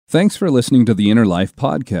Thanks for listening to the Inner Life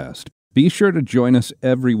Podcast. Be sure to join us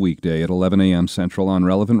every weekday at 11 a.m. Central on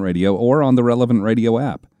Relevant Radio or on the Relevant Radio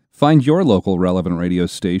app. Find your local Relevant Radio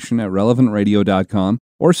station at relevantradio.com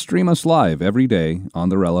or stream us live every day on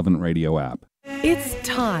the Relevant Radio app. It's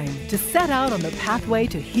time to set out on the pathway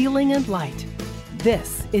to healing and light.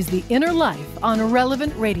 This is The Inner Life on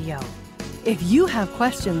Relevant Radio. If you have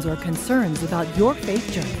questions or concerns about your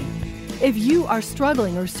faith journey, if you are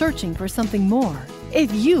struggling or searching for something more,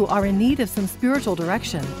 if you are in need of some spiritual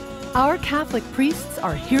direction, our Catholic priests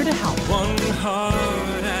are here to help. One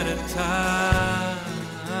heart at a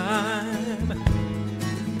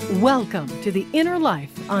time. Welcome to The Inner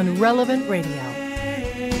Life on Relevant Radio.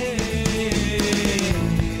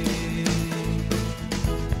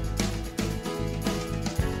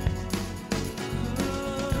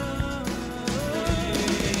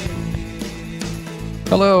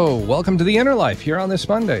 Hello, welcome to The Inner Life here on this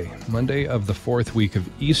Monday of the fourth week of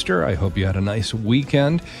Easter. I hope you had a nice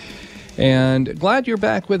weekend, and glad you're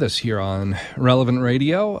back with us here on Relevant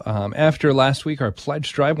Radio. After last week, our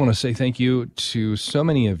pledge drive, I want to say thank you to so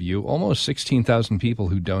many of you, almost 16,000 people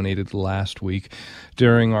who donated last week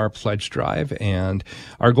during our pledge drive, and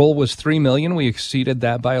our goal was 3 million. We exceeded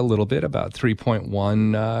that by a little bit, about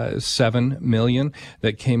 3.17 million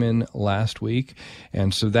that came in last week,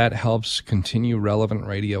 and so that helps continue Relevant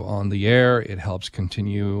Radio on the air. It helps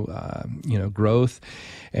continue, growth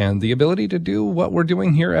and the ability to do what we're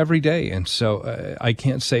doing here every day. And so I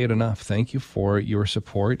can't say it enough. Thank you for your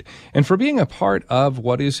support and for being a part of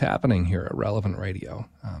what is happening here at Relevant Radio.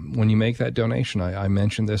 When you make that donation, I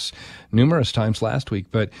mentioned this numerous times last week,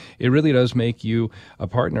 but it really does make you a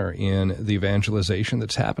partner in the evangelization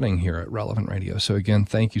that's happening here at Relevant Radio. So again,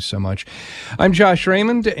 thank you so much. I'm Josh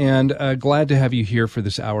Raymond, and glad to have you here for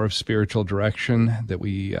this hour of spiritual direction that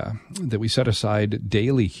we set aside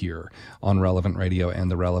daily here on Relevant Radio and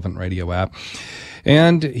the Relevant Radio app.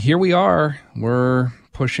 And here we are. We're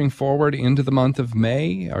pushing forward into the month of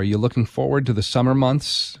May. Are you looking forward to the summer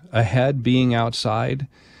months ahead, being outside,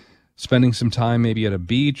 spending some time maybe at a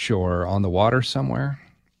beach or on the water somewhere?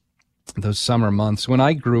 Those summer months. When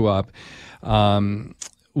I grew up,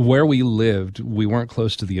 where we lived, we weren't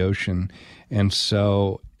close to the ocean. And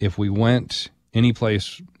so if we went any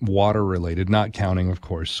place water-related, not counting, of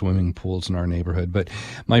course, swimming pools in our neighborhood, but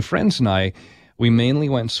my friends and I, we mainly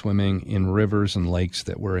went swimming in rivers and lakes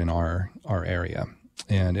that were in our area.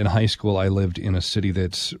 And in high school, I lived in a city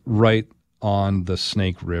that's right on the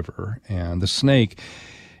Snake River. And the Snake,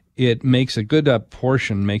 it makes up a good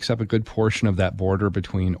portion of that border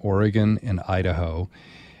between Oregon and Idaho.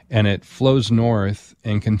 And it flows north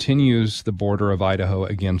and continues the border of Idaho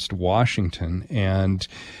against Washington. And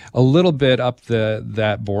a little bit up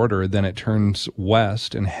that border, then it turns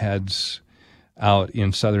west and heads out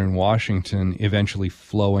in southern Washington, eventually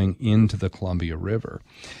flowing into the Columbia River.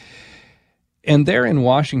 And there in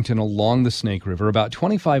Washington, along the Snake River, about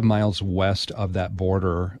 25 miles west of that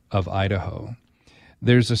border of Idaho,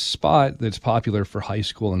 there's a spot that's popular for high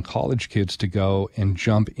school and college kids to go and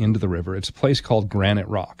jump into the river. It's a place called Granite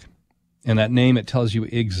Rock. And that name, it tells you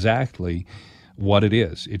exactly what it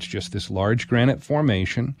is. It's just this large granite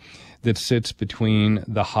formation that sits between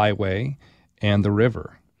the highway and the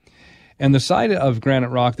river. And the side of Granite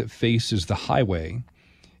Rock that faces the highway,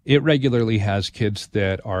 it regularly has kids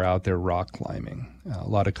that are out there rock climbing. A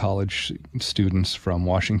lot of college students from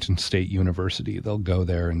Washington State University, they'll go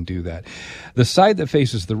there and do that. The side that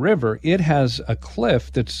faces the river, it has a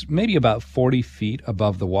cliff that's maybe about 40 feet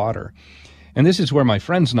above the water. And this is where my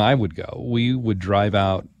friends and I would go. We would drive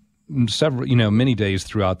out many days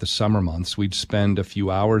throughout the summer months. We'd spend a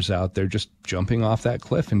few hours out there just jumping off that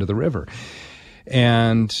cliff into the river.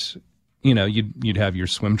 And you'd have your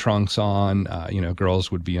swim trunks on,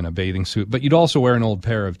 girls would be in a bathing suit, but you'd also wear an old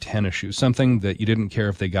pair of tennis shoes, something that you didn't care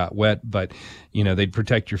if they got wet, but, they'd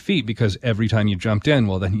protect your feet because every time you jumped in,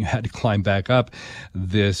 well, then you had to climb back up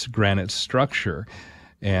this granite structure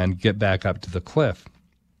and get back up to the cliff.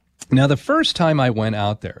 Now, the first time I went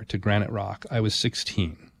out there to Granite Rock, I was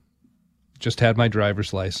 16, just had my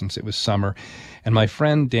driver's license. It was summer, and my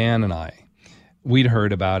friend Dan and I, we'd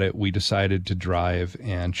heard about it. We decided to drive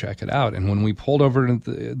and check it out. And when we pulled over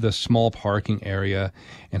to the small parking area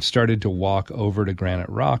and started to walk over to Granite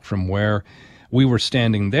Rock from where we were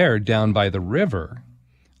standing there down by the river,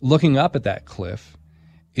 looking up at that cliff,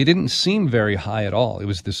 it didn't seem very high at all. It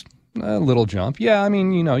was this little jump. Yeah,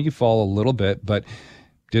 you fall a little bit, but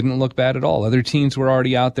didn't look bad at all. Other teens were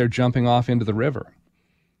already out there jumping off into the river.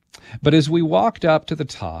 But as we walked up to the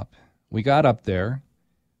top, we got up there,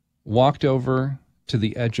 walked over to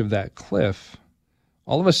the edge of that cliff,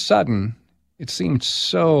 all of a sudden, it seemed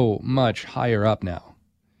so much higher up now.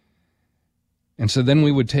 And so then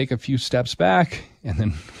we would take a few steps back, and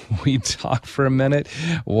then we'd talk for a minute,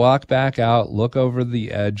 walk back out, look over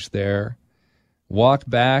the edge there, walk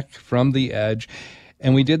back from the edge.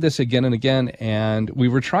 And we did this again and again, and we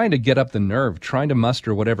were trying to get up the nerve, trying to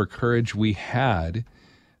muster whatever courage we had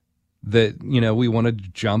that, we wanted to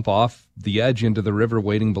jump off the edge into the river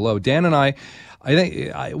waiting below. Dan and I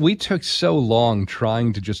think we took so long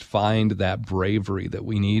trying to just find that bravery that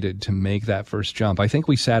we needed to make that first jump. I think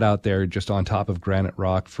we sat out there just on top of granite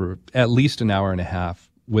rock for at least an hour and a half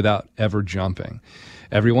without ever jumping.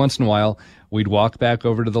 Every once in a while, we'd walk back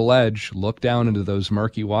over to the ledge, look down into those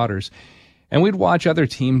murky waters, and we'd watch other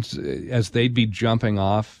teams as they'd be jumping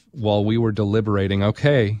off while we were deliberating,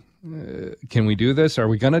 okay, can we do this? Are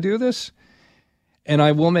we going to do this? And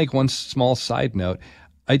I will make one small side note.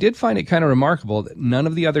 I did find it kind of remarkable that none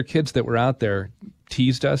of the other kids that were out there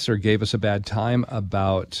teased us or gave us a bad time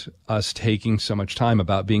about us taking so much time,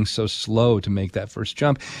 about being so slow to make that first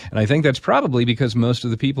jump. And I think that's probably because most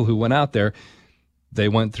of the people who went out there, they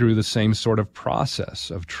went through the same sort of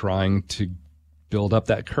process of trying to build up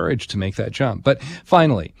that courage to make that jump. But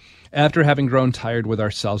finally, after having grown tired with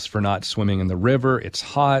ourselves for not swimming in the river, it's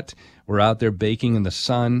hot, we're out there baking in the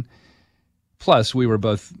sun. Plus, we were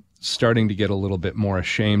both starting to get a little bit more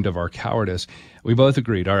ashamed of our cowardice. We both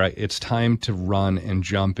agreed, all right, it's time to run and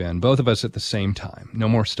jump in, both of us at the same time. No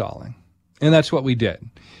more stalling. And that's what we did.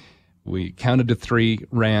 We counted to 3,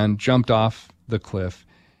 ran, jumped off the cliff.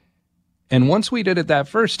 And once we did it that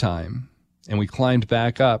first time, and we climbed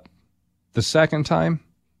back up the second time,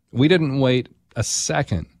 we didn't wait a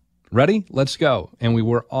second. Ready? Let's go. And we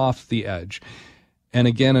were off the edge. And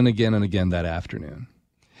again and again and again that afternoon.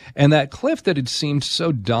 And that cliff that had seemed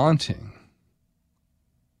so daunting,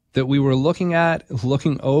 that we were looking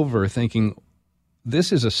over, thinking,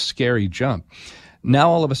 this is a scary jump. Now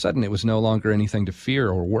all of a sudden it was no longer anything to fear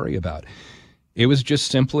or worry about. It was just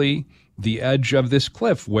simply the edge of this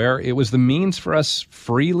cliff where it was the means for us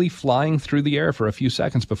freely flying through the air for a few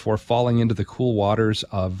seconds before falling into the cool waters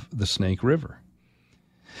of the Snake River.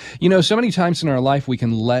 So many times in our life we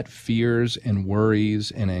can let fears and worries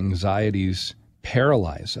and anxieties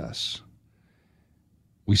paralyze us.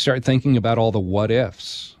 We start thinking about all the what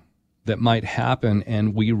ifs that might happen,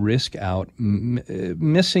 and we risk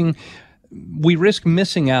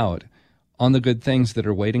missing out on the good things that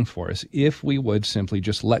are waiting for us if we would simply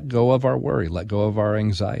just let go of our worry, let go of our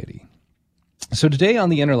anxiety. So today on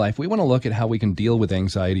The Inner Life, we want to look at how we can deal with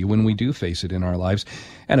anxiety when we do face it in our lives.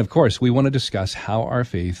 And of course, we want to discuss how our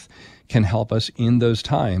faith can help us in those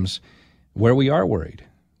times where we are worried,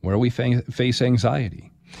 where we face anxiety.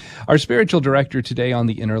 Our spiritual director today on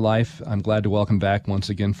The Inner Life, I'm glad to welcome back once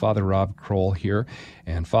again Father Rob Kroll here.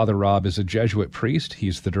 And Father Rob is a Jesuit priest.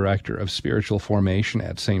 He's the director of spiritual formation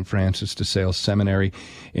at St. Francis de Sales Seminary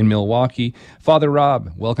in Milwaukee. Father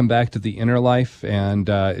Rob, welcome back to The Inner Life. And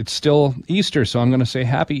it's still Easter, so I'm going to say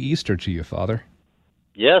Happy Easter to you, Father.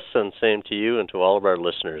 Yes, and same to you and to all of our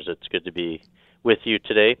listeners. It's good to be with you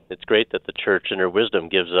today. It's great that the Church in her wisdom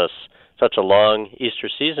gives us such a long Easter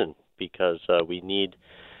season, because we need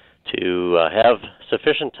to have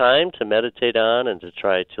sufficient time to meditate on and to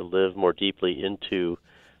try to live more deeply into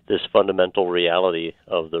this fundamental reality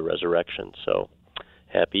of the resurrection. So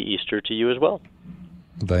happy Easter to you as well.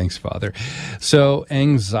 Thanks, Father. So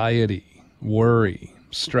anxiety, worry,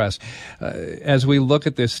 stress. As we look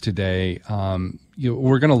at this today,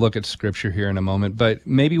 we're going to look at Scripture here in a moment, but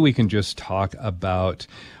maybe we can just talk about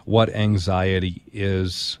what anxiety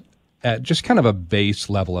is at just kind of a base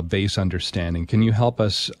level, a base understanding. Can you help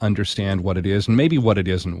us understand what it is and maybe what it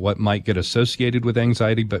isn't, what might get associated with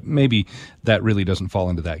anxiety, but maybe that really doesn't fall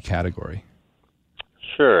into that category?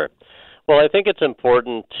 Sure. Well, I think it's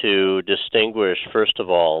important to distinguish, first of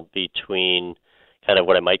all, between kind of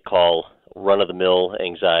what I might call run-of-the-mill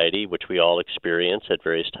anxiety, which we all experience at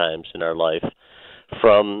various times in our life,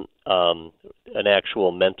 from an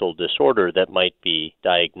actual mental disorder that might be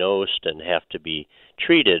diagnosed and have to be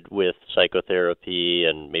treated with psychotherapy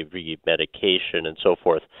and maybe medication and so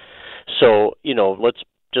forth. So, let's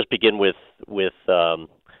just begin with kind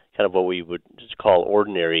of what we would call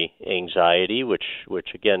ordinary anxiety, which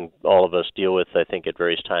again, all of us deal with, I think, at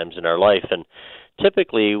various times in our life. And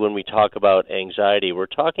typically when we talk about anxiety, we're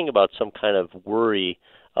talking about some kind of worry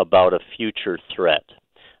about a future threat.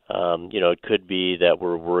 It could be that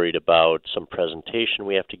we're worried about some presentation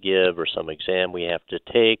we have to give or some exam we have to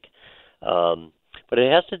take. But it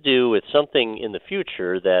has to do with something in the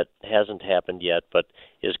future that hasn't happened yet, but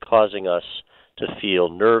is causing us to feel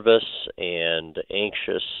nervous and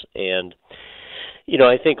anxious. And,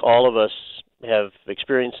 I think all of us have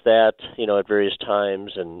experienced that, at various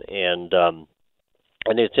times. And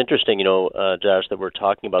And it's interesting, Josh, that we're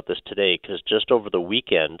talking about this today, because just over the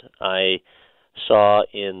weekend, I saw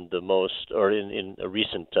in a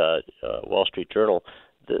recent Wall Street Journal,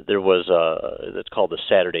 there was it's called the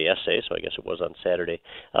Saturday Essay, so I guess it was on Saturday.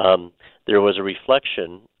 There was a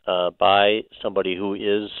reflection by somebody who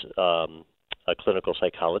is a clinical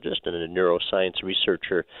psychologist and a neuroscience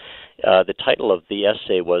researcher. The title of the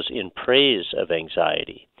essay was "In Praise of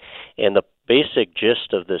Anxiety," and the basic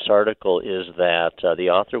gist of this article is that the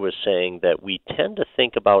author was saying that we tend to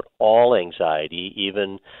think about all anxiety,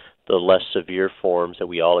 even the less severe forms that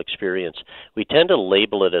we all experience. We tend to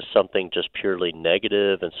label it as something just purely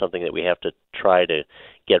negative and something that we have to try to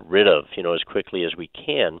get rid of, as quickly as we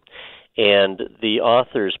can. And the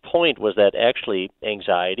author's point was that actually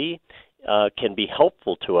anxiety can be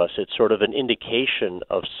helpful to us. It's sort of an indication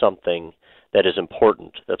of something that is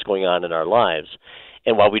important that's going on in our lives.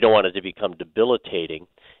 And while we don't want it to become debilitating,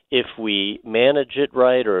 if we manage it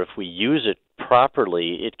right or if we use it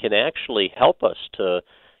properly, it can actually help us to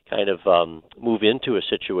kind of move into a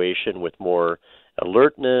situation with more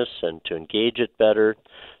alertness and to engage it better.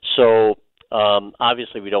 So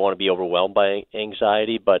obviously we don't want to be overwhelmed by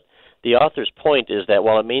anxiety, but the author's point is that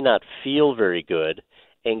while it may not feel very good,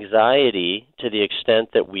 anxiety, to the extent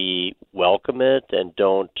that we welcome it and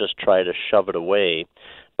don't just try to shove it away,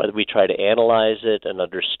 but we try to analyze it and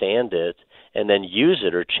understand it and then use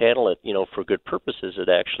it or channel it, for good purposes, it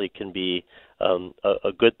actually can be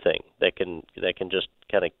a good thing that can just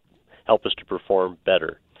kind of help us to perform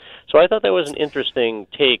better. So I thought that was an interesting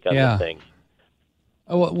take on the thing.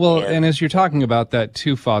 Oh, well, and as you're talking about that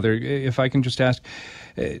too, Father, if I can just ask,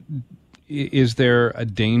 is there a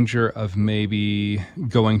danger of maybe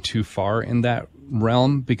going too far in that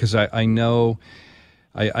realm? Because I know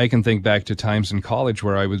I can think back to times in college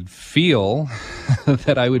where I would feel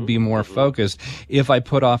that I would be more focused if I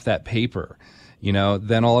put off that paper.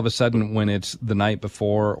 Then all of a sudden when it's the night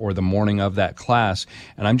before or the morning of that class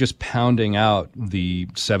and I'm just pounding out the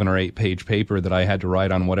 7 or 8 page paper that I had to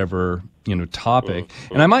write on whatever, topic,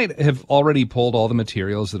 and I might have already pulled all the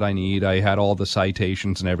materials that I need. I had all the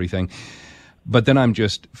citations and everything, but then I'm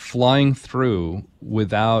just flying through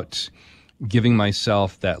without giving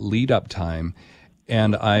myself that lead up time.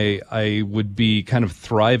 And I would be kind of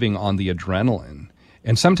thriving on the adrenaline.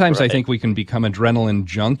 And sometimes I think we can become adrenaline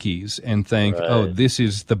junkies and think, oh, this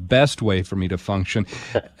is the best way for me to function.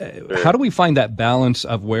 How do we find that balance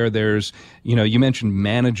of where there's, you mentioned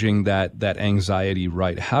managing that anxiety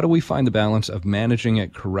right. How do we find the balance of managing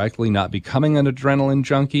it correctly, not becoming an adrenaline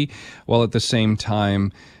junkie, while at the same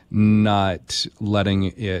time not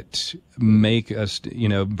letting it make us,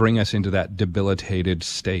 bring us into that debilitated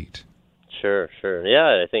state? Sure.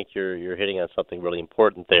 Yeah, I think you're hitting on something really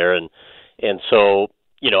important there. And so,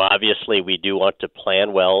 obviously we do want to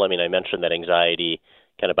plan well. I mean, I mentioned that anxiety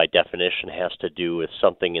kind of by definition has to do with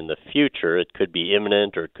something in the future. It could be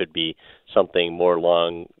imminent or it could be something more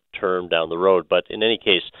long term down the road. But in any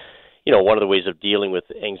case, one of the ways of dealing with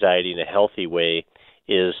anxiety in a healthy way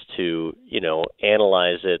is to,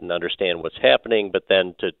 analyze it and understand what's happening, but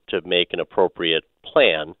then to make an appropriate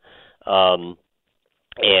plan.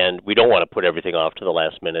 And we don't want to put everything off to the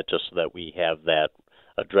last minute just so that we have that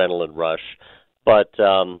adrenaline rush. But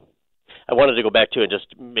I wanted to go back to and just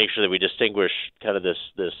make sure that we distinguish kind of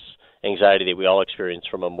this anxiety that we all experience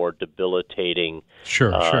from a more debilitating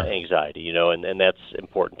anxiety, and that's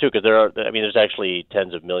important too, because there's actually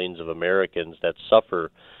tens of millions of Americans that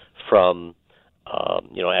suffer from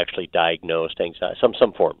actually diagnosed anxiety,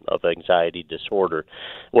 some form of anxiety disorder.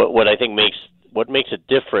 What I think makes it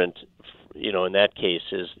different, in that case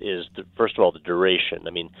is first of all the duration. I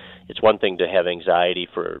mean, it's one thing to have anxiety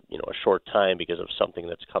for a short time because of something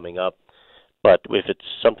that's coming up, but if it's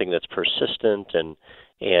something that's persistent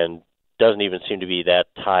and doesn't even seem to be that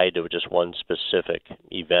tied to just one specific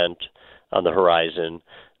event on the horizon,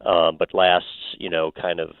 but lasts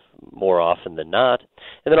kind of more often than not,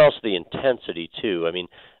 and then also the intensity too. I mean,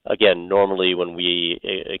 again, normally when we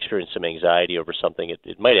experience some anxiety over something,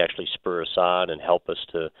 it might actually spur us on and help us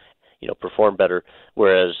to perform better,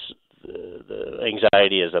 whereas the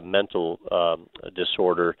anxiety as a mental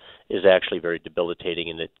disorder is actually very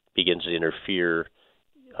debilitating, and it begins to interfere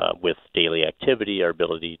with daily activity, our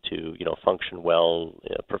ability to function well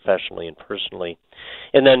professionally and personally.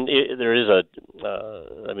 And then there is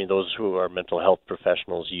those who are mental health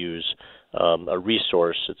professionals use a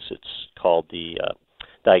resource. It's called the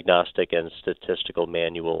Diagnostic and Statistical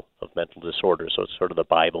Manual of Mental Disorders. So it's sort of the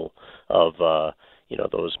Bible of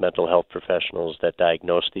those mental health professionals that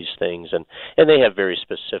diagnose these things, and they have very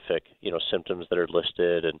specific symptoms that are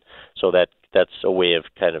listed, and so that's a way of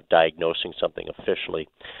kind of diagnosing something officially.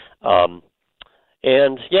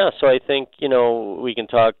 And yeah, so I think, we can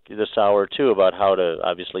talk this hour too about how to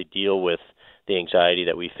obviously deal with the anxiety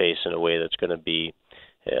that we face in a way that's going to be,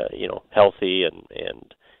 healthy and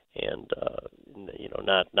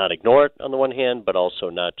not ignore it on the one hand, but also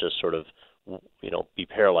not just sort of, be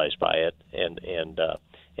paralyzed by it and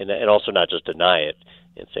also not just deny it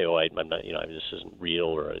and say, oh, I'm not, this isn't real,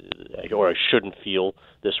 or I shouldn't feel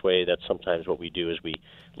this way. That's sometimes what we do, is we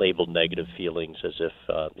label negative feelings as if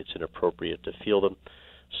it's inappropriate to feel them.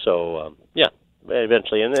 So,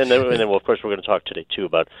 eventually, and then well, of course, we're going to talk today too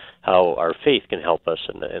about how our faith can help us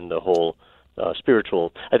and the whole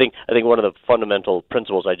spiritual. I think one of the fundamental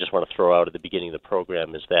principles I just want to throw out at the beginning of the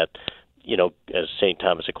program is that, as St.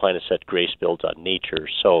 Thomas Aquinas said, grace builds on nature.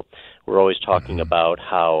 So we're always talking about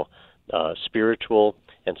how spiritual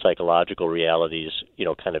and psychological realities,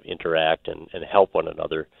 kind of interact and help one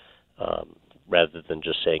another, rather than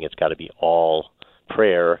just saying it's got to be all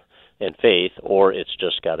prayer and faith, or it's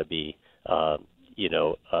just got to be,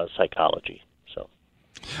 psychology. So.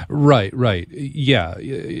 Right. Yeah.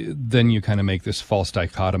 Then you kind of make this false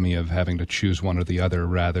dichotomy of having to choose one or the other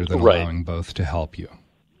rather than allowing both to help you.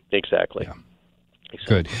 Exactly. Yeah.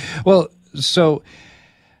 Good. Well, so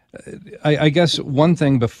I guess one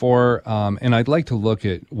thing before, and I'd like to look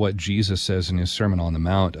at what Jesus says in his Sermon on the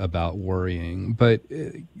Mount about worrying, but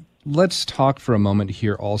let's talk for a moment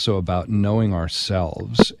here also about knowing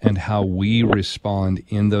ourselves and how we respond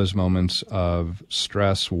in those moments of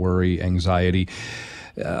stress, worry, anxiety.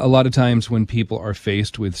 A lot of times when people are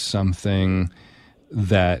faced with something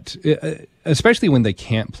that, especially when they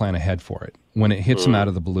can't plan ahead for it, when it hits them out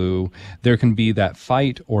of the blue, there can be that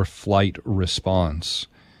fight or flight response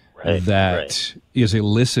that is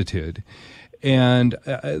elicited. And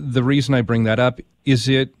the reason I bring that up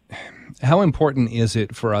is how important is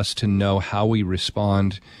it for us to know how we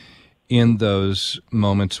respond in those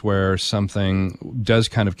moments where something does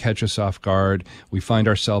kind of catch us off guard, we find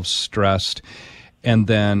ourselves stressed, and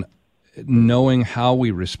then knowing how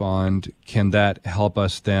we respond, can that help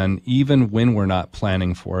us then, even when we're not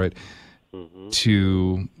planning for it,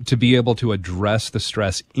 to be able to address the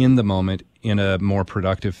stress in the moment in a more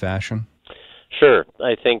productive fashion? Sure.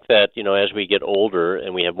 I think that, as we get older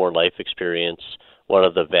and we have more life experience, one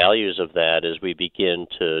of the values of that is we begin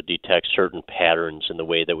to detect certain patterns in the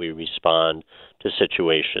way that we respond to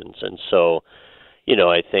situations. And so,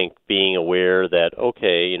 I think being aware that,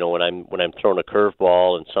 okay, when I'm thrown a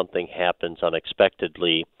curveball and something happens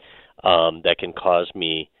unexpectedly, that can cause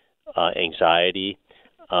me anxiety.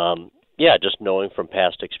 Just knowing from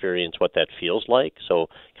past experience what that feels like. So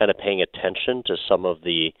kind of paying attention to some of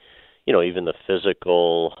the, even the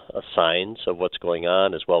physical signs of what's going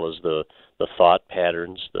on, as well as the thought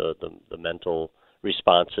patterns, the mental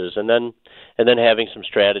responses, and then having some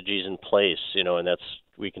strategies in place, and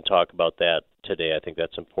we can talk about that today. I think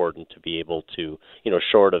that's important to be able to,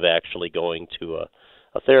 short of actually going to a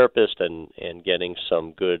therapist and getting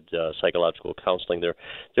some good psychological counseling. There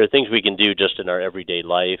are things we can do just in our everyday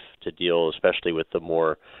life to deal, especially with the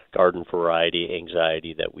more garden variety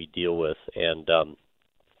anxiety that we deal with. And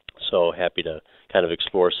so happy to kind of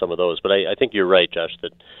explore some of those. But I think you're right, Josh,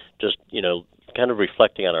 that just, kind of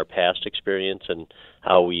reflecting on our past experience and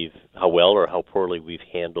how well or how poorly we've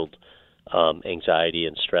handled anxiety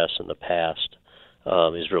and stress in the past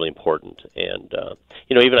is really important. And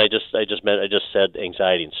even I just said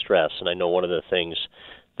anxiety and stress, and I know one of the things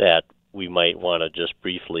that we might want to just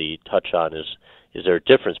briefly touch on is there a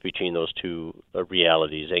difference between those two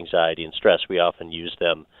realities, anxiety and stress? We often use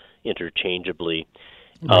them interchangeably.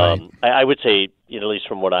 Right. I would say, at least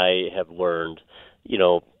from what I have learned,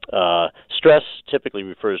 stress typically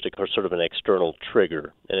refers to sort of an external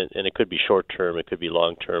trigger, and it could be short term, it could be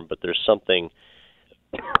long term, but there's something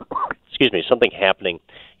happening,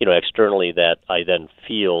 externally that I then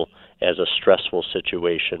feel as a stressful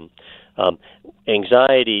situation.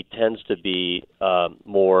 Anxiety tends to be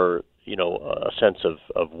more, a sense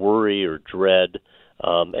of worry or dread,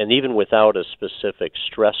 and even without a specific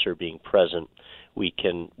stressor being present, we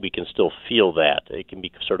can still feel that. It can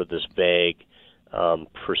be sort of this vague,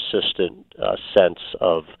 persistent sense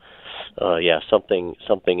of something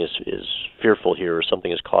is fearful here, or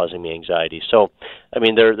something is causing me anxiety. So, I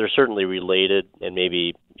mean, they're certainly related, and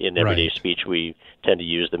maybe in everyday speech we tend to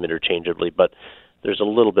use them interchangeably. But there's a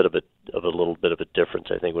little bit of a difference,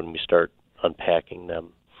 I think, when we start unpacking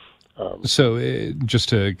them. So just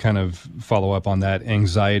to kind of follow up on that,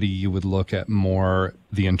 anxiety, you would look at more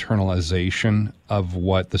the internalization of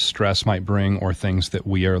what the stress might bring, or things that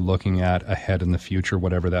we are looking at ahead in the future,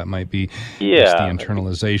 whatever that might be. Yeah. It's the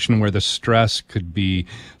internalization, where the stress could be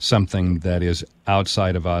something that is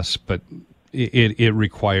outside of us, but it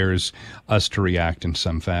requires us to react in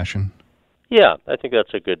some fashion. Yeah, I think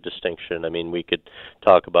that's a good distinction. I mean, we could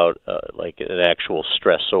talk about like an actual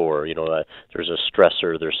stressor. There's a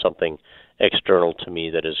stressor. There's something external to me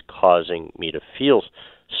that is causing me to feel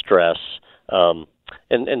stress.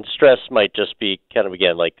 And stress might just be kind of,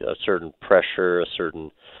 again, like a certain pressure, a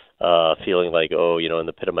certain feeling like, in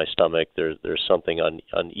the pit of my stomach, there's something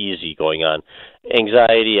uneasy going on.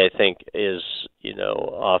 Anxiety, I think, is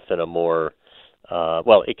often a more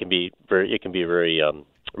it can be very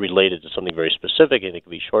related to something very specific, and it can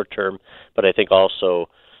be short term. But I think also,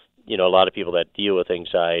 a lot of people that deal with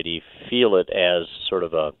anxiety feel it as sort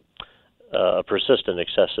of a persistent,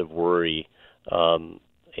 excessive worry. And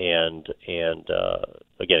again,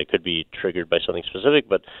 it could be triggered by something specific,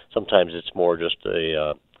 but sometimes it's more just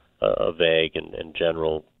a vague and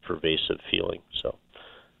general pervasive feeling. So,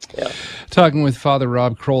 yeah. Talking with Father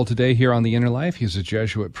Rob Kroll today here on The Inner Life. He's a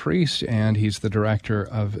Jesuit priest, and he's the director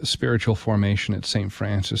of spiritual formation at St.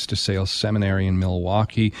 Francis de Sales Seminary in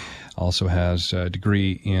Milwaukee. Also has a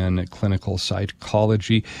degree in clinical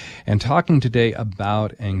psychology, and talking today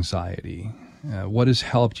about anxiety. What has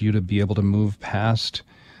helped you to be able to move past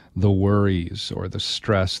the worries or the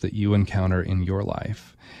stress that you encounter in your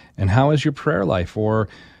life? And how is your prayer life, or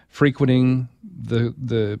frequenting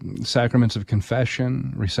the sacraments of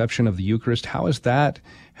confession, reception of the Eucharist, how has that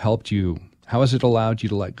helped you? How has it allowed you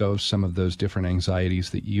to let go of some of those different anxieties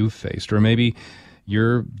that you've faced? Or maybe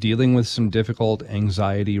you're dealing with some difficult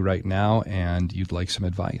anxiety right now and you'd like some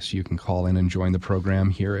advice. You can call in and join the program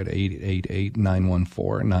here at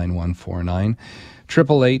 888-914-9149.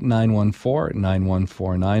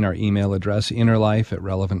 888-914-9149. Our email address,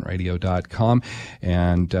 innerlife@relevantradio.com.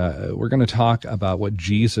 And we're going to talk about what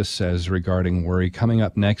Jesus says regarding worry coming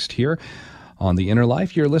up next here on The Inner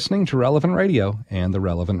Life. You're listening to Relevant Radio and the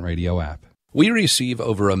Relevant Radio app. We receive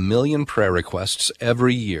over 1 million prayer requests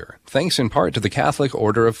every year, thanks in part to the Catholic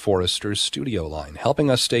Order of Foresters studio line, helping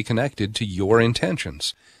us stay connected to your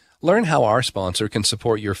intentions. Learn how our sponsor can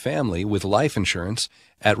support your family with life insurance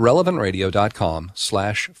at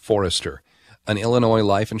relevantradio.com/Forester, an Illinois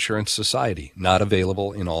life insurance society not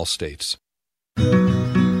available in all states.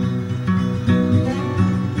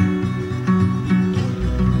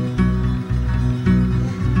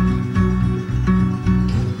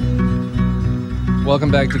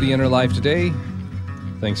 Welcome back to The Inner Life today.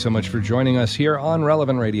 Thanks so much for joining us here on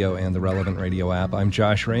Relevant Radio and the Relevant Radio app. I'm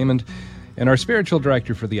Josh Raymond. And our spiritual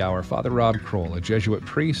director for the hour, Father Rob Kroll, a Jesuit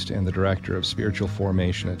priest and the director of spiritual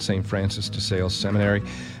formation at St. Francis de Sales Seminary,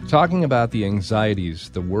 talking about the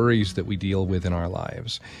anxieties, the worries that we deal with in our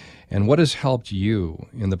lives, and what has helped you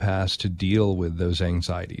in the past to deal with those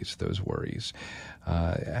anxieties, those worries.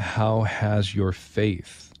 How has your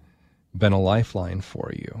faith been a lifeline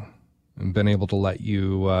for you and been able to let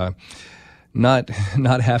you not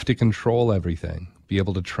have to control everything? Be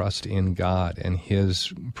able to trust in God and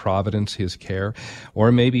His providence, His care, or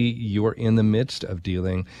maybe you're in the midst of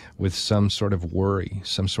dealing with some sort of worry,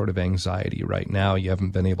 some sort of anxiety right now. You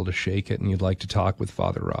haven't been able to shake it and you'd like to talk with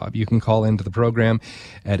Father Rob. You can call into the program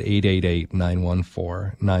at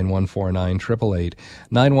 888-914-9149,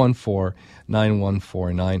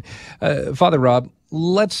 888-914-9149. Father Rob,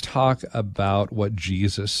 let's talk about what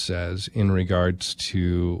Jesus says in regards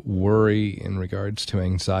to worry, in regards to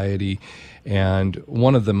anxiety. And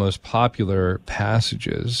one of the most popular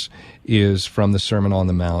passages is from the Sermon on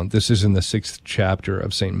the Mount. This is in the 6th chapter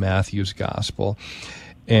of St. Matthew's Gospel.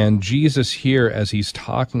 And Jesus here, as he's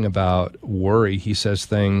talking about worry, he says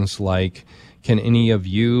things like, can any of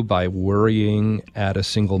you, by worrying, add a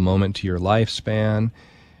single moment to your lifespan?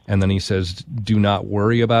 And then he says, do not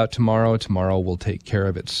worry about tomorrow. Tomorrow will take care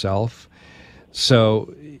of itself.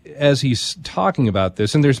 So as he's talking about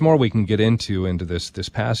this, and there's more we can get into this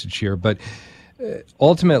passage here, but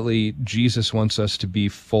ultimately Jesus wants us to be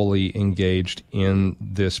fully engaged in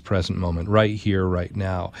this present moment, right here, right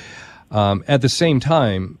now. At the same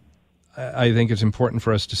time, I think it's important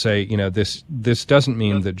for us to say, this doesn't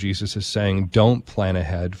mean that Jesus is saying don't plan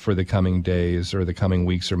ahead for the coming days or the coming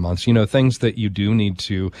weeks or months. Things that you do need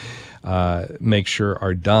to make sure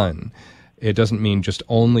are done. It doesn't mean just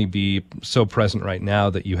only be so present right now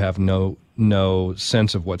that you have no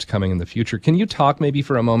sense of what's coming in the future. Can you talk maybe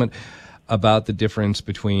for a moment about the difference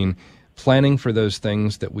between planning for those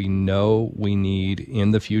things that we know we need in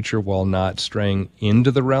the future while not straying into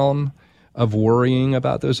the realm of worrying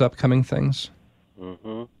about those upcoming things?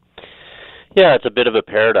 Mm-hmm. Yeah, it's a bit of a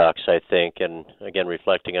paradox, I think, and again,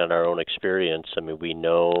 reflecting on our own experience, we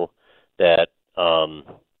know that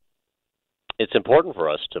it's important for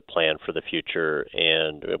us to plan for the future,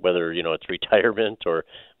 and whether, it's retirement or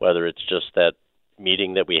whether it's just that,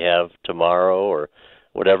 meeting that we have tomorrow or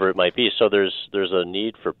whatever it might be. So there's a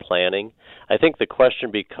need for planning. I think the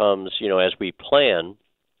question becomes, as we plan,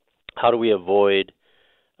 how do we avoid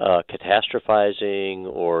catastrophizing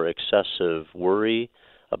or excessive worry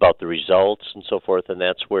about the results and so forth? And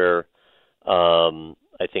that's where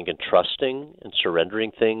I think entrusting and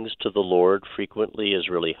surrendering things to the Lord frequently is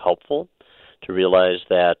really helpful, to realize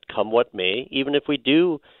that come what may, even if we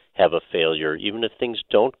do have a failure, even if things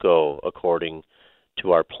don't go according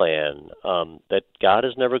to our plan, that God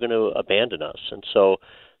is never going to abandon us. And so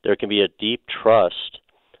there can be a deep trust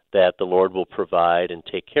that the Lord will provide and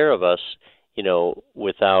take care of us,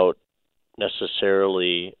 without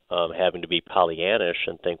necessarily having to be Pollyannish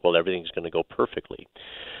and think, well, everything's going to go perfectly.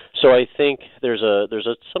 So I think there's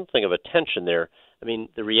something of a tension there. I mean,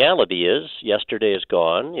 the reality is yesterday is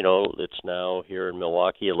gone. It's now here in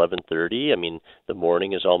Milwaukee, 11:30. I mean, the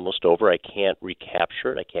morning is almost over. I can't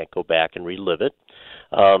recapture it. I can't go back and relive it.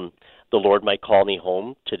 The Lord might call me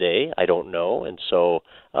home today. I don't know. And so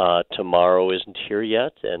tomorrow isn't here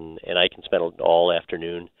yet, and I can spend all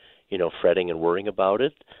afternoon fretting and worrying about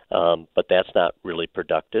it. But that's not really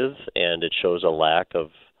productive, and it shows a lack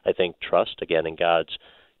of, I think, trust, again, in God's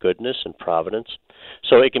goodness and providence.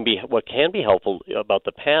 So what can be helpful about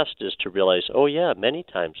the past is to realize, oh yeah, many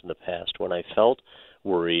times in the past when I felt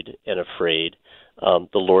worried and afraid, the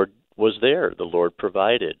Lord was there. The Lord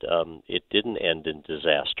provided. It didn't end in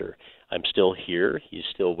disaster. I'm still here. He's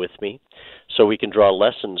still with me. So we can draw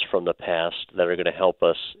lessons from the past that are going to help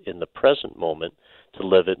us in the present moment to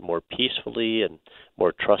live it more peacefully and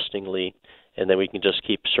more trustingly. And then we can just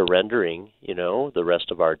keep surrendering, the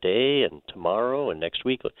rest of our day and tomorrow and next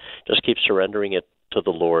week. Just keep surrendering it to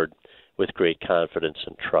the Lord with great confidence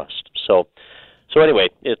and trust. So anyway,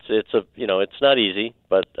 it's not easy,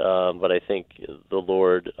 but I think the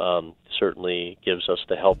Lord certainly gives us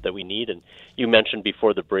the help that we need. And you mentioned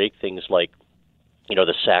before the break things like,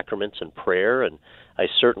 the sacraments and prayer, and I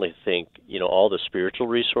certainly think, all the spiritual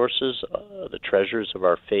resources, the treasures of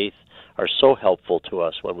our faith are so helpful to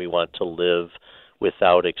us when we want to live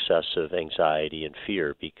without excessive anxiety and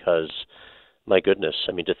fear, because, my goodness,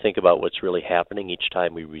 to think about what's really happening each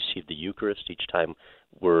time we receive the Eucharist, each time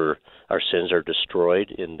our sins are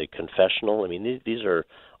destroyed in the confessional. These are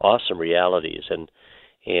awesome realities, and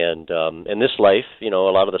in this life, a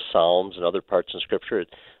lot of the Psalms and other parts in Scripture,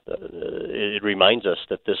 it reminds us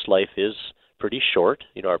that this life is pretty short.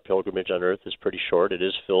 Our pilgrimage on earth is pretty short. It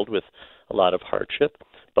is filled with a lot of hardship,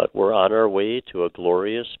 but we're on our way to a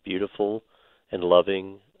glorious, beautiful, and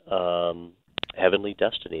loving heavenly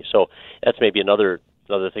destiny. So that's maybe another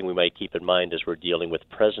thing we might keep in mind as we're dealing with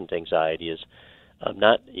present anxiety is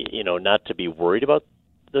not to be worried about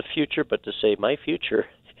the future, but to say my future,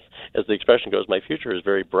 as the expression goes, my future is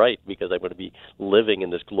very bright because I'm going to be living in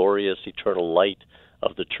this glorious eternal light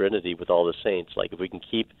of the Trinity with all the saints. Like if we can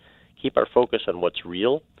keep our focus on what's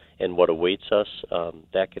real and what awaits us,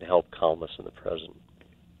 that can help calm us in the present.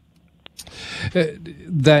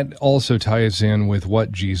 That also ties in with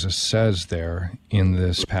what Jesus says there in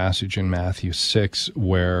this passage in Matthew 6,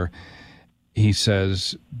 where he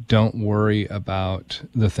says, don't worry about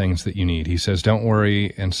the things that you need. He says, don't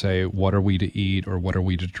worry and say, what are we to eat, or what are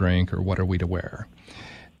we to drink, or what are we to wear?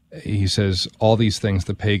 He says, all these things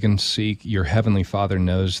the pagans seek, your heavenly Father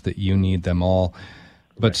knows that you need them all,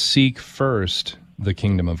 but seek first the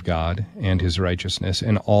kingdom of God and his righteousness,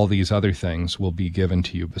 and all these other things will be given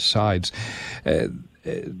to you besides.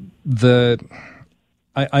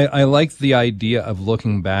 I like the idea of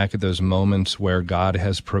looking back at those moments where God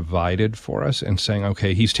has provided for us and saying,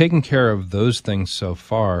 okay, he's taken care of those things so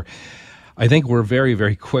far. I think we're very,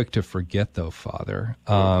 very quick to forget, though, Father.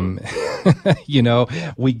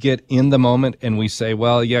 We get in the moment and we say,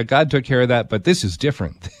 well, yeah, God took care of that, but this is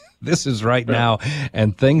different. This is right now,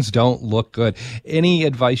 and things don't look good. Any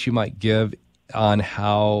advice you might give on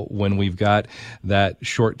how, when we've got that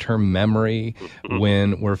short-term memory,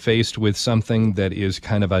 when we're faced with something that is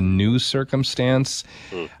kind of a new circumstance,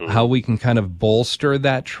 how we can kind of bolster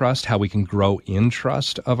that trust, how we can grow in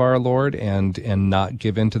trust of our Lord and not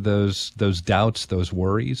give into those doubts, those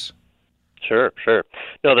worries? Sure.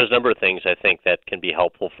 No, there's a number of things I think that can be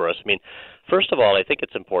helpful for us. First of all, I think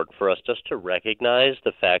it's important for us just to recognize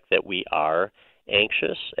the fact that we are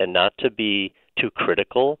anxious and not to be too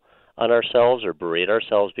critical on ourselves or berate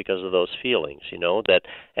ourselves because of those feelings, that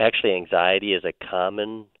actually anxiety is a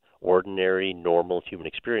common, ordinary, normal human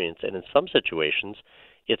experience. And in some situations,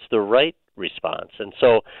 it's the right response. And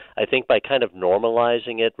so I think by kind of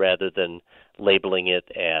normalizing it rather than labeling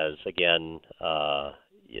it as, again,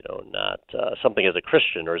 not something as a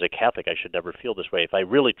Christian or as a Catholic I should never feel this way. If I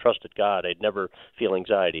really trusted God, I'd never feel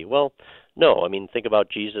anxiety. Well, no. I mean, think about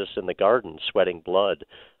Jesus in the garden sweating blood.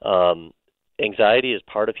 Anxiety is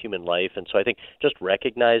part of human life, and so I think just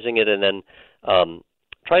recognizing it and then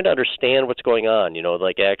trying to understand what's going on,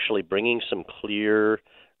 like actually bringing some clear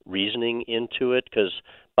reasoning into it, because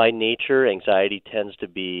by nature, anxiety tends to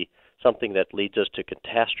be something that leads us to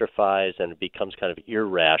catastrophize, and it becomes kind of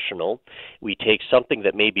irrational. We take something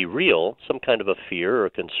that may be real, some kind of a fear or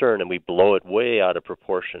concern, and we blow it way out of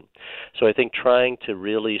proportion. So I think trying to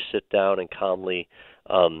really sit down and calmly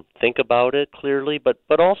think about it clearly, but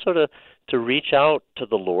also to reach out to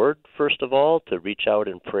the Lord, first of all, to reach out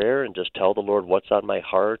in prayer and just tell the Lord what's on my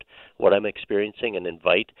heart, what I'm experiencing, and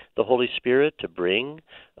invite the Holy Spirit to bring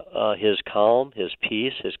His calm, His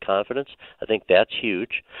peace, His confidence. I think that's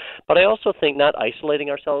huge. But I also think not isolating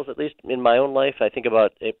ourselves, at least in my own life. I think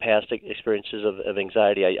about past experiences of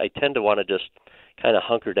anxiety. I tend to want to just kind of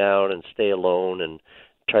hunker down and stay alone and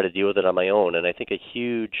try to deal with it on my own. And I think a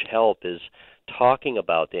huge help is talking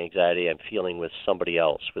about the anxiety I'm feeling with somebody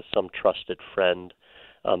else, with some trusted friend,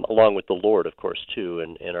 along with the Lord, of course, too,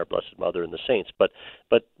 and our Blessed Mother and the saints. But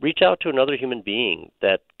reach out to another human being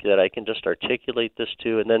that I can just articulate this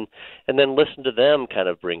to, and then listen to them kind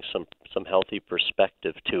of bring some healthy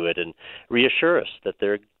perspective to it and reassure us that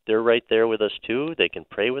they're right there with us too. They can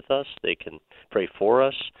pray with us. They can pray for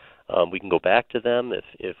us. We can go back to them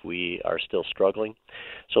if we are still struggling.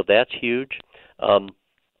 So that's huge.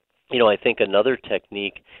 I think another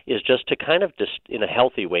technique is just to kind of just in a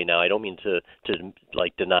healthy way now. I don't mean to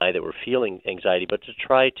like deny that we're feeling anxiety, but to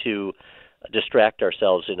try to distract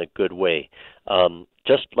ourselves in a good way.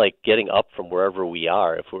 Just like getting up from wherever we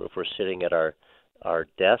are, if we're sitting at our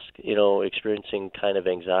desk, experiencing kind of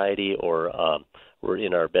anxiety, or we're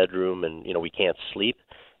in our bedroom and we can't sleep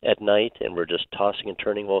at night and we're just tossing and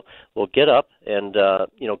turning. We'll get up and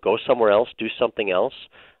go somewhere else, do something else.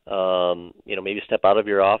 Maybe step out of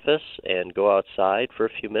your office and go outside for a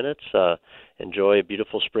few minutes, enjoy a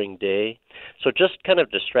beautiful spring day. So just kind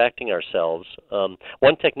of distracting ourselves.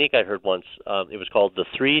 One technique I heard once, it was called the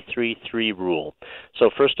 3-3-3 rule.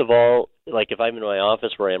 So first of all, like if I'm in my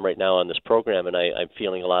office where I am right now on this program and I'm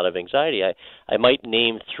feeling a lot of anxiety, I might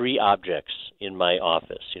name 3 objects in my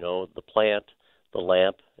office, the plant, the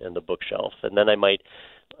lamp, and the bookshelf. And then I might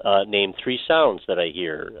name 3 sounds that I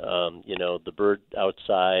hear, the bird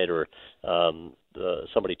outside or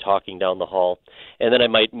somebody talking down the hall. And then I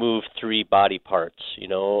might move 3 body parts,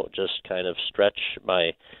 just kind of stretch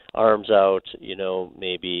my arms out,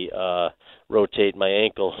 maybe rotate my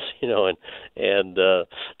ankles, and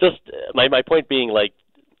just my point being, like,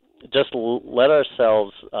 just let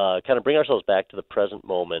ourselves kind of bring ourselves back to the present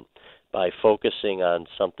moment by focusing on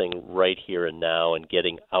something right here and now and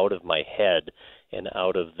getting out of my head and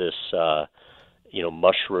out of this,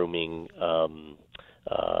 mushrooming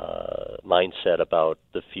mindset about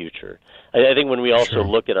the future. I think when we also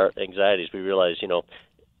look at our anxieties, we realize,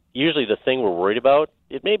 usually the thing we're worried about,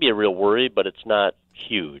 it may be a real worry, but it's not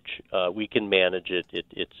huge. We can manage it.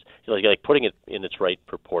 It's like putting it in its right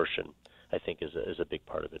proportion, I think, is a big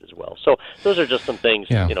part of it as well. So those are just some things,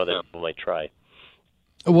 that people might try.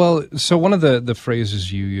 Well, so one of the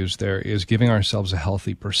phrases you use there is giving ourselves a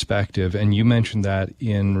healthy perspective, and you mentioned that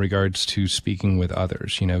in regards to speaking with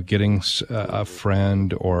others, getting a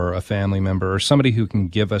friend or a family member or somebody who can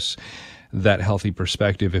give us that healthy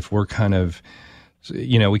perspective if we're kind of,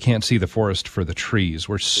 we can't see the forest for the trees.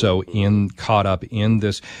 We're so caught up in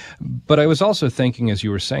this. But I was also thinking, as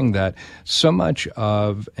you were saying that, so much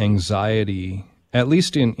of anxiety, at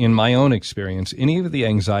least in my own experience, any of the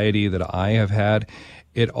anxiety that I have had,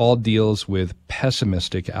 it all deals with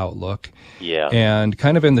pessimistic outlook. Yeah. And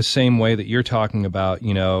kind of in the same way that you're talking about,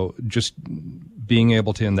 just being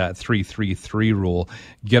able to, in that 3-3-3 rule,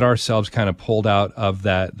 get ourselves kind of pulled out of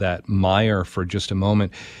that mire for just a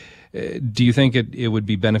moment. Do you think it would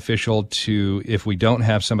be beneficial to, if we don't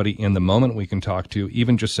have somebody in the moment we can talk to,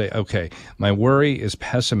 even just say, okay, my worry is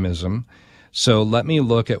pessimism, so let me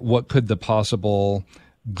look at what could the possible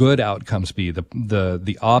good outcomes be,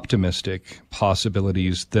 the optimistic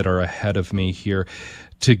possibilities that are ahead of me here,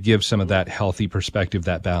 to give some of that healthy perspective,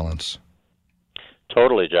 that balance?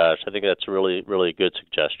 Totally, Josh. I think that's a really, really good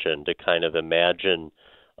suggestion, to kind of imagine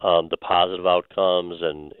the positive outcomes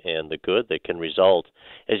and the good that can result.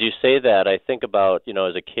 As you say that, I think about,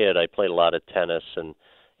 as a kid, I played a lot of tennis, and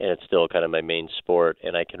it's still kind of my main sport.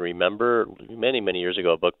 And I can remember many, many years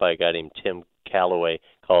ago a book by a guy named Tim Calloway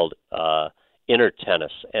called inner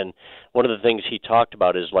tennis. And one of the things he talked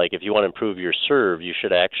about is like if you want to improve your serve, you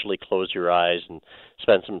should actually close your eyes and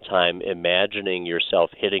spend some time imagining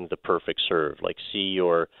yourself hitting the perfect serve. Like see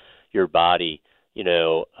your body,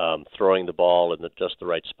 throwing the ball in just the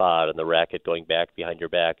right spot and the racket going back behind your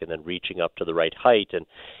back and then reaching up to the right height. And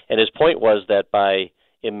his point was that by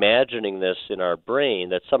imagining this in our brain,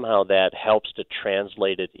 that somehow that helps to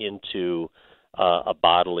translate it into a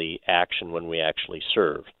bodily action when we actually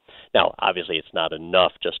serve. Now, obviously, it's not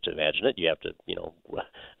enough just to imagine it. You have to,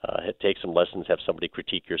 take some lessons, have somebody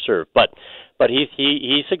critique your serve. But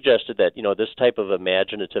he suggested that this type of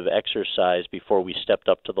imaginative exercise before we stepped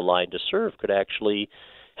up to the line to serve could actually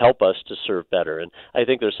help us to serve better. And I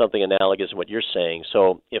think there's something analogous in what you're saying.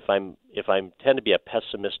 So if I tend to be a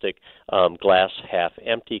pessimistic, glass half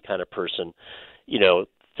empty kind of person,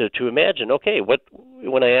 to imagine, okay,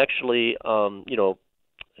 when I actually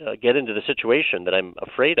get into the situation that I'm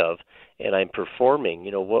afraid of and I'm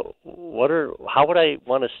performing, how would I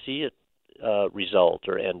want to see it result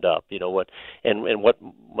or end up? What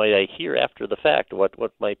might I hear after the fact?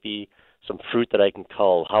 What might be some fruit that I can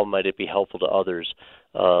cull? How might it be helpful to others?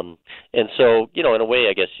 And so, in a way,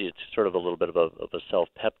 I guess it's sort of a little bit of a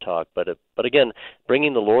self-pep talk, but again,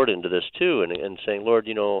 bringing the Lord into this too, and saying, Lord,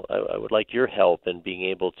 I would like your help in being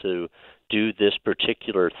able to do this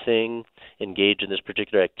particular thing, engage in this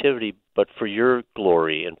particular activity, but for your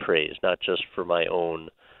glory and praise, not just for my own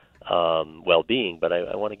well-being, but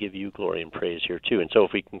I want to give you glory and praise here too. And so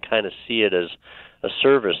if we can kind of see it as a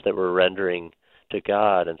service that we're rendering to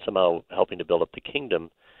God and somehow helping to build up the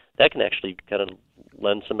kingdom, that can actually kind of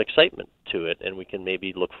lend some excitement to it, and we can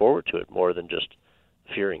maybe look forward to it more than just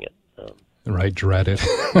fearing it. Right, dread it.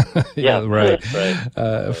 Yeah, right.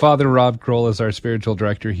 Right. Father Rob Kroll is our spiritual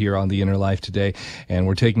director here on The Inner Life today, and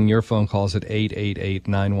we're taking your phone calls at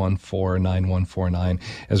 888-914-9149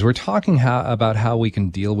 as we're talking about how we can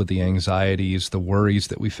deal with the anxieties, the worries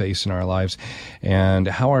that we face in our lives, and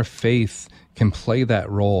how our faith can play that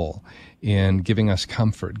role in giving us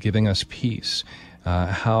comfort, giving us peace.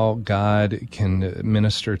 How God can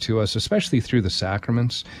minister to us, especially through the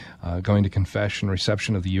sacraments, going to confession,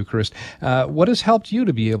 reception of the Eucharist. What has helped you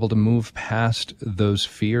to be able to move past those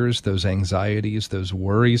fears, those anxieties, those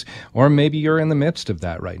worries? Or maybe you're in the midst of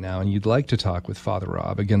that right now and you'd like to talk with Father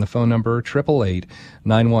Rob. Again, the phone number,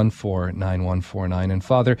 888-914-9149. And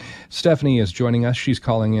Father, Stephanie is joining us. She's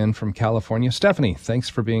calling in from California. Stephanie, thanks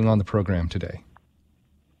for being on the program today.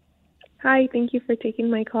 Hi, thank you for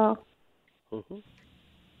taking my call. Mm-hmm.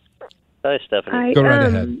 Hi, Stephanie. Go right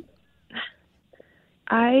ahead.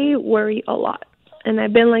 I worry a lot, and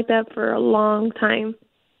I've been like that for a long time.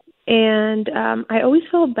 And I always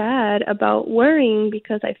felt bad about worrying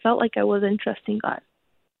because I felt like I wasn't trusting God.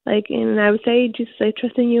 And I would say, Jesus, I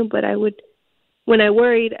trust in you, but when I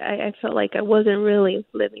worried, I felt like I wasn't really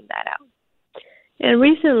living that out. And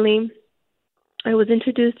recently, I was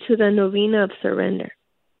introduced to the Novena of Surrender.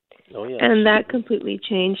 Oh, yes. And that completely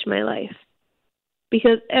changed my life.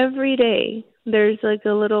 Because every day there's like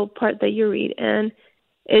a little part that you read, and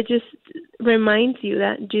it just reminds you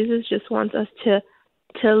that Jesus just wants us to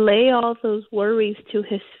lay all those worries to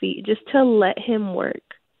his feet, just to let him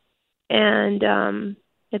work. And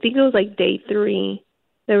I think it was like day 3,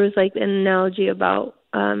 there was like an analogy about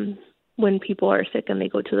when people are sick and they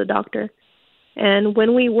go to the doctor. And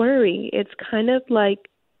when we worry, it's kind of like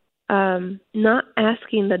not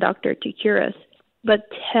asking the doctor to cure us, but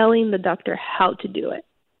telling the doctor how to do it,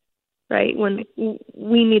 right? When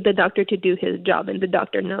we need the doctor to do his job, and the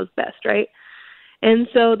doctor knows best, right? And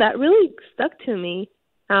so that really stuck to me,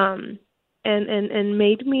 and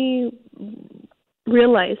made me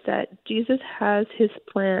realize that Jesus has his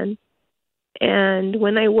plan. And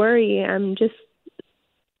when I worry, I'm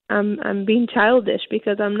being childish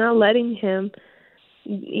because I'm not letting him,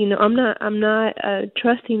 I'm not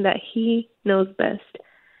trusting that he knows best.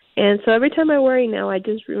 And so every time I worry now, I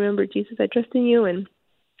just remember, Jesus, I trust in you, and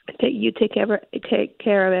you take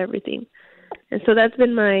care of everything. And so that's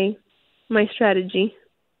been my strategy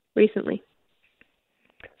recently.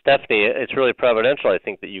 Stephanie, it's really providential, I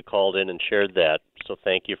think, that you called in and shared that. So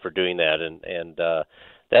thank you for doing that. And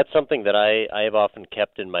that's something that I have often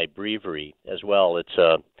kept in my breviary as well. It's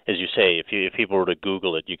as you say, if people were to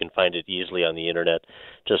Google it, you can find it easily on the internet.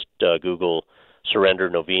 Just Google Surrender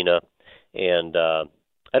Novena, and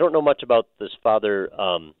I don't know much about this Father.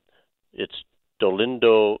 It's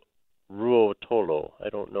Dolindo Ruotolo. I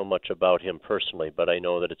don't know much about him personally, but I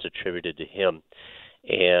know that it's attributed to him.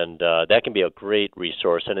 And that can be a great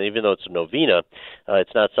resource. And even though it's a novena,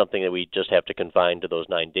 it's not something that we just have to confine to those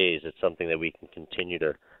 9 days. It's something that we can continue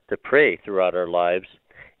to pray throughout our lives.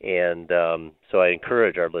 And so I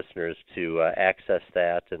encourage our listeners to access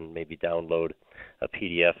that and maybe download a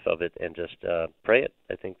PDF of it and just pray it.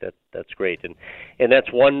 I think that's great. And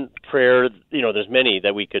that's one prayer. There's many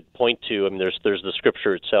that we could point to. I mean, there's the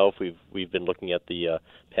Scripture itself. We've been looking at the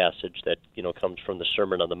passage that comes from the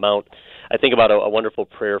Sermon on the Mount. I think about a wonderful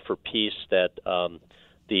prayer for peace that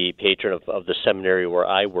the patron of the seminary where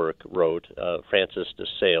I work wrote, Francis de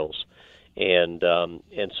Sales. And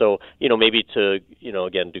so maybe to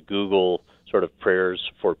again to Google sort of prayers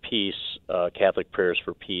for peace, Catholic prayers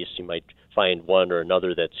for peace, you might find one or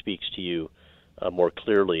another that speaks to you more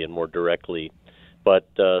clearly and more directly. But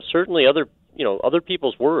certainly other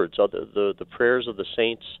people's words, the prayers of the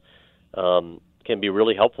saints can be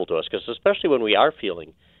really helpful to us, because especially when we are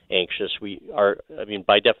feeling anxious,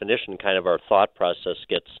 by definition, kind of our thought process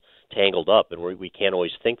gets tangled up, and we can't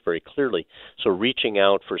always think very clearly. So reaching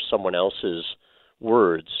out for someone else's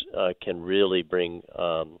words can really bring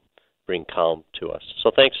calm to us.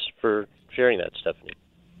 So thanks for sharing that, Stephanie.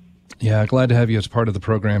 Yeah, glad to have you as part of the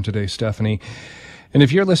program today, Stephanie. And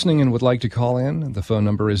if you're listening and would like to call in, the phone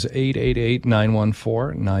number is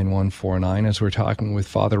 888-914-9149, as we're talking with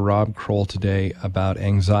Father Rob Kroll today about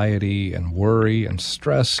anxiety and worry and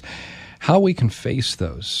stress, how we can face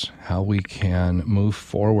those, how we can move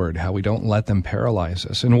forward, how we don't let them paralyze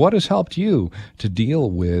us, and what has helped you to deal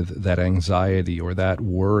with that anxiety or that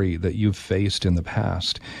worry that you've faced in the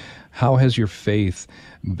past. How has your faith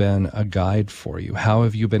been a guide for you? How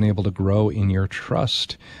have you been able to grow in your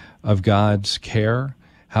trust of God's care?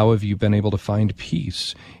 How have you been able to find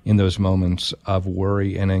peace in those moments of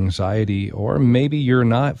worry and anxiety? Or maybe you're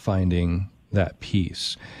not finding that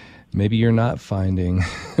peace. Maybe you're not finding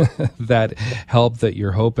that help that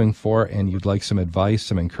you're hoping for, and you'd like some advice,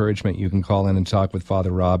 some encouragement. You can call in and talk with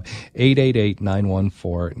Father Rob,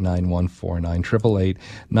 888-914-9149,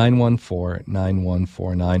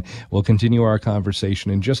 888-914-9149. We'll continue our conversation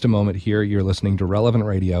in just a moment here. You're listening to Relevant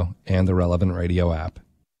Radio and the Relevant Radio app.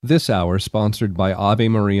 This hour sponsored by Ave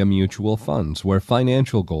Maria Mutual Funds, where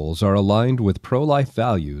financial goals are aligned with pro-life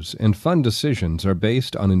values and fund decisions are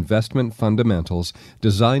based on investment fundamentals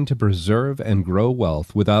designed to preserve and grow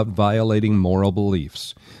wealth without violating moral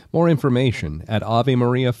beliefs. More information at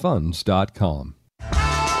AveMariaFunds.com.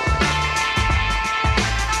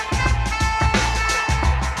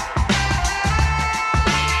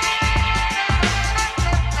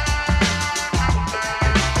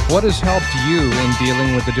 What has helped you in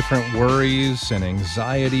dealing with the different worries and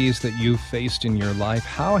anxieties that you've faced in your life?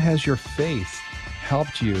 How has your faith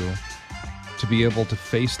helped you to be able to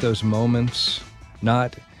face those moments,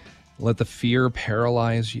 not let the fear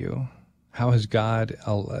paralyze you? How have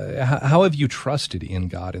you trusted in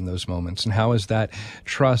God in those moments? And how has that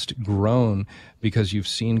trust grown because you've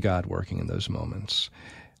seen God working in those moments?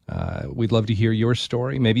 We'd love to hear your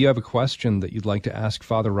story. Maybe you have a question that you'd like to ask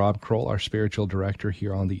Father Rob Kroll, our spiritual director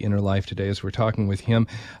here on The Inner Life today, as we're talking with him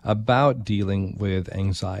about dealing with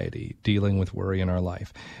anxiety, dealing with worry in our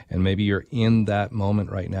life. And maybe you're in that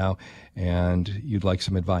moment right now and you'd like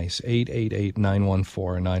some advice.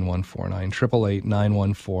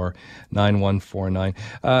 888-914-9149,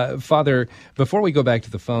 888-914-9149. Father, before we go back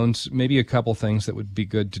to the phones, maybe a couple things that would be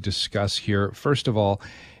good to discuss here. First of all,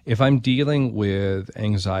 if I'm dealing with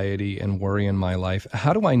anxiety and worry in my life,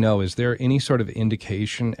 how do I know? Is there any sort of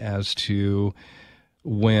indication as to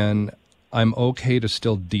when I'm okay to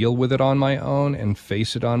still deal with it on my own and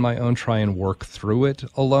face it on my own, try and work through it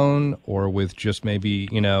alone, or with just maybe,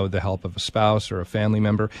 the help of a spouse or a family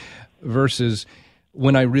member, versus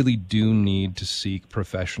when I really do need to seek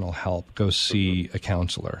professional help, go see a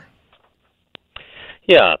counselor?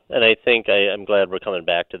 Yeah, and I think I'm glad we're coming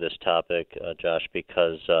back to this topic, Josh,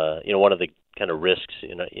 because one of the kind of risks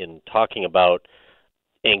in talking about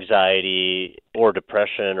anxiety or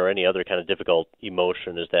depression or any other kind of difficult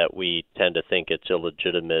emotion is that we tend to think it's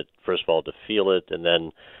illegitimate, first of all, to feel it, and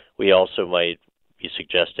then we also might be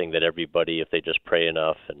suggesting that everybody, if they just pray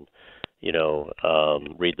enough and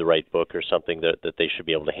read the right book or something, that they should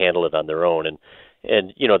be able to handle it on their own. And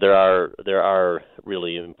there are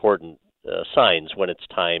really important signs when it's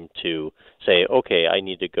time to say, okay, I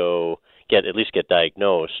need to go get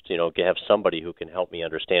diagnosed, have somebody who can help me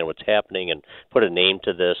understand what's happening and put a name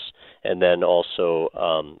to this, and then also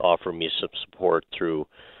offer me some support through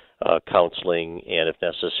counseling and, if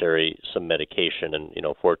necessary, some medication. And,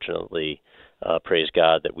 fortunately, praise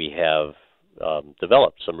God that we have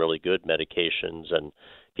developed some really good medications, and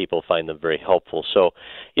people find them very helpful. So,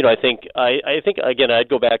 I think again, I'd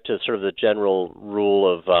go back to sort of the general rule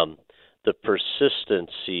of the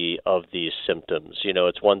persistency of these symptoms.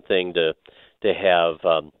 It's one thing to have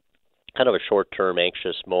kind of a short-term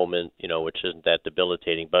anxious moment, which isn't that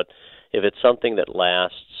debilitating. But if it's something that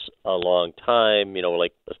lasts a long time,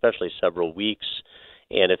 like especially several weeks,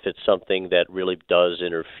 and if it's something that really does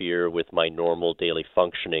interfere with my normal daily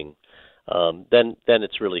functioning, then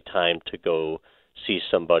it's really time to go see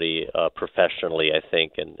somebody professionally, I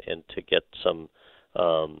think, and to get some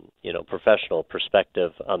professional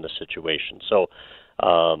perspective on the situation. So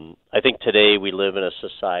I think today we live in a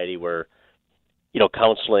society where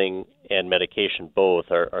counseling and medication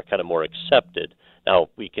both are kind of more accepted. Now,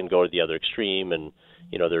 we can go to the other extreme, and,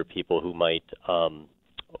 there are people who might, overdo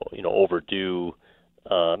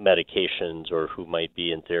medications, or who might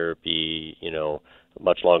be in therapy,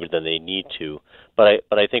 much longer than they need to. But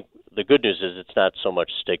I think the good news is it's not so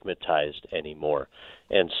much stigmatized anymore.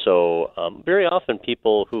 And so very often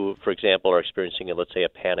people who, for example, are experiencing, let's say, a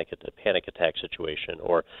panic attack situation,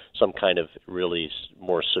 or some kind of really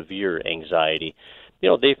more severe anxiety,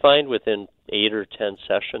 they find within 8 or 10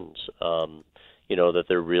 sessions, that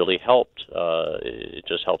they're really helped. It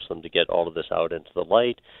just helps them to get all of this out into the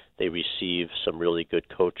light. They receive some really good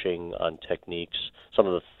coaching on techniques, some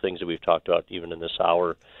of the things that we've talked about even in this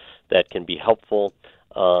hour that can be helpful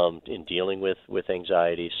in dealing with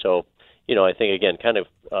anxiety. So, I think, again, kind of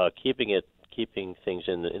keeping things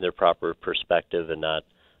in their proper perspective, and not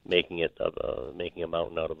making a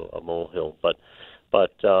mountain out of a molehill. But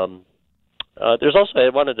there's also, I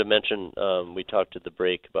wanted to mention, we talked at the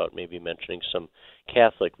break about maybe mentioning some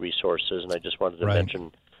Catholic resources, and I just wanted to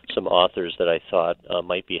mention some authors that I thought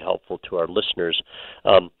might be helpful to our listeners.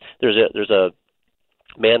 There's a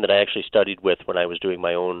man that I actually studied with when I was doing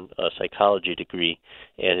my own psychology degree,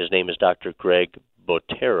 and his name is Dr. Greg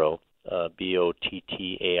Bottero,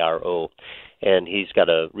 Bottaro, and he's got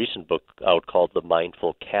a recent book out called The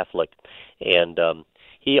Mindful Catholic, and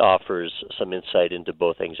he offers some insight into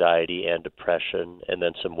both anxiety and depression, and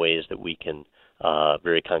then some ways that we can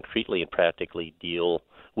very concretely and practically deal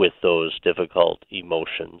with those difficult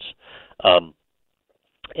emotions.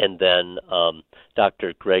 And then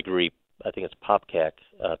Dr. Gregory, I think it's Popcak,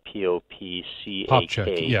 Popchak.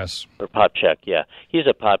 Popchak, yes. Or Popchak, yeah. He's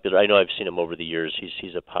a popular, I know I've seen him over the years.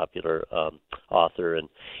 He's a popular author, and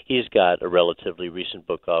he's got a relatively recent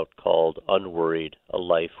book out called Unworried, A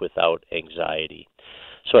Life Without Anxiety.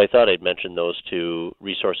 So I thought I'd mention those two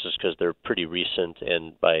resources because they're pretty recent,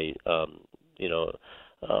 and by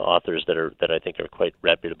authors that I think are quite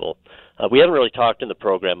reputable. We haven't really talked in the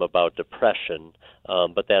program about depression,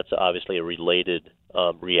 but that's obviously a related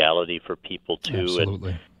reality for people too.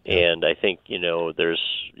 Absolutely. And I think there's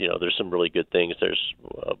some really good things. There's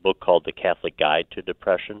a book called The Catholic Guide to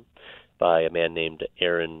Depression by a man named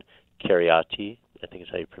Aaron Kheriaty, I think is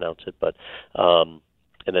how you pronounce it. But and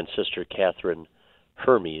then Sister Catherine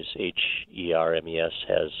Hermes, Hermes,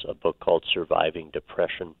 has a book called Surviving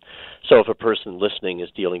Depression. So if a person listening is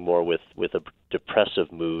dealing more with a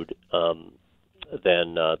depressive mood,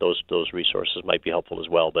 then those resources might be helpful as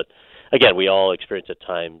well. But again, we all experience at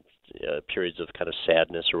times periods of kind of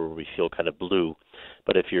sadness, or where we feel kind of blue.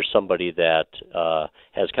 But if you're somebody that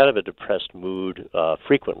has kind of a depressed mood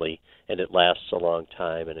frequently, and it lasts a long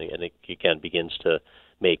time, and it again begins to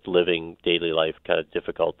make living daily life kind of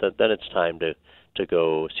difficult, then it's time to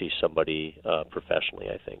go see somebody professionally,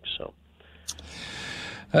 I think. So,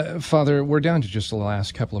 Father, we're down to just the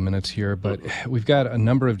last couple of minutes here, but we've got a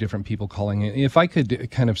number of different people calling in. If I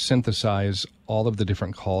could kind of synthesize all of the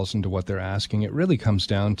different calls into what they're asking, it really comes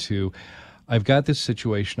down to, I've got this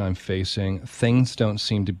situation I'm facing. Things don't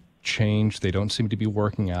seem to change. They don't seem to be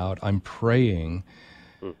working out. I'm praying,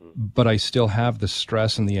 but I still have the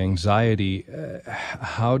stress and the anxiety.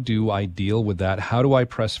 How do I deal with that? How do I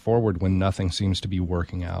press forward when nothing seems to be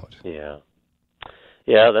working out?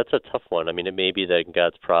 Yeah, that's a tough one. I mean, it may be that in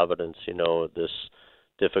God's providence, this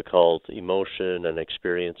difficult emotion and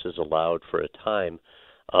experience is allowed for a time,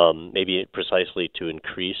 maybe precisely to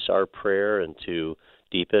increase our prayer and to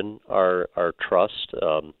deepen our trust.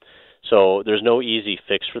 So there's no easy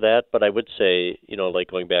fix for that, but I would say,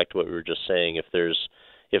 like going back to what we were just saying,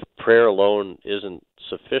 if prayer alone isn't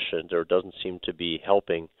sufficient or doesn't seem to be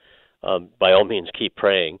helping, by all means keep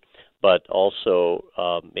praying, but also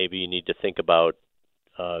maybe you need to think about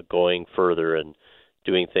going further and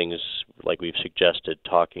doing things like we've suggested,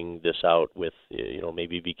 talking this out with,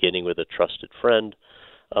 maybe beginning with a trusted friend,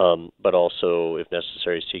 but also, if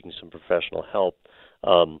necessary, seeking some professional help.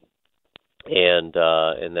 And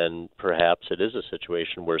then perhaps it is a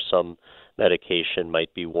situation where some medication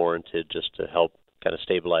might be warranted just to help kind of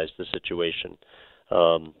stabilize the situation.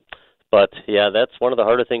 But yeah, that's one of the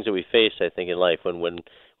harder things that we face, I think, in life, when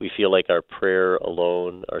we feel like our prayer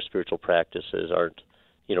alone, our spiritual practices aren't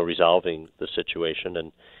resolving the situation.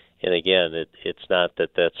 And again, it's not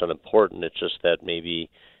that that's unimportant. It's just that maybe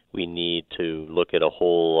we need to look at a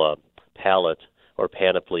whole palette or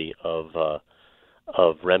panoply of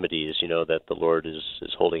remedies, that the Lord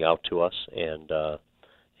is holding out to us, and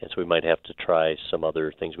so we might have to try some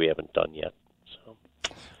other things we haven't done yet. So.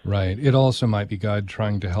 Right. It also might be God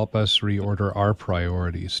trying to help us reorder our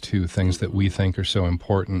priorities to things that we think are so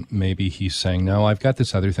important. Maybe He's saying, no, I've got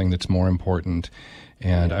this other thing that's more important,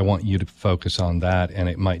 and I want you to focus on that, and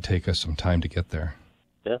it might take us some time to get there.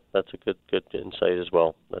 Yeah, that's a good insight as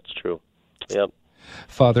well. That's true. Yep.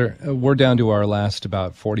 Father, we're down to our last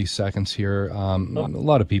about 40 seconds here. A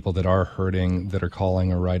lot of people that are hurting, that are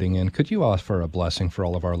calling or writing in. Could you offer a blessing for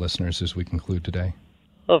all of our listeners as we conclude today?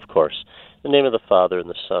 Of course. In the name of the Father, and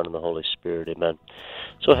the Son, and the Holy Spirit, amen.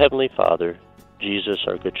 So, Heavenly Father, Jesus,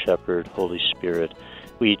 our Good Shepherd, Holy Spirit,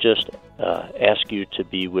 we just ask you to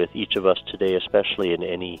be with each of us today, especially in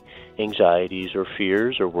any anxieties or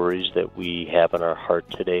fears or worries that we have in our heart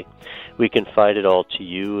today. We confide it all to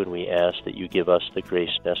you, and we ask that you give us the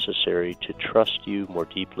grace necessary to trust you more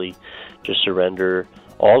deeply, to surrender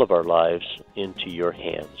all of our lives into your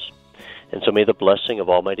hands. And so may the blessing of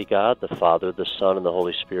Almighty God, the Father, the Son, and the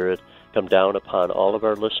Holy Spirit come down upon all of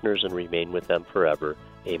our listeners and remain with them forever.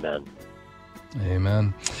 Amen.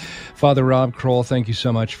 Amen. Father Rob Kroll, thank you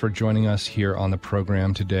so much for joining us here on the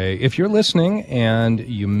program today. If you're listening and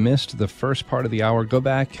you missed the first part of the hour, go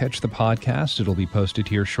back, catch the podcast. It'll be posted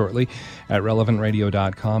here shortly at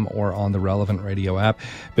relevantradio.com or on the Relevant Radio app.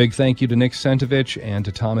 Big thank you to Nick Sentovich and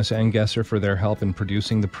to Thomas Engesser for their help in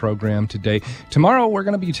producing the program today. Tomorrow, we're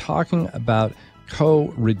going to be talking about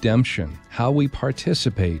co-redemption, how we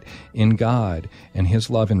participate in God and His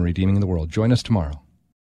love in redeeming the world. Join us tomorrow.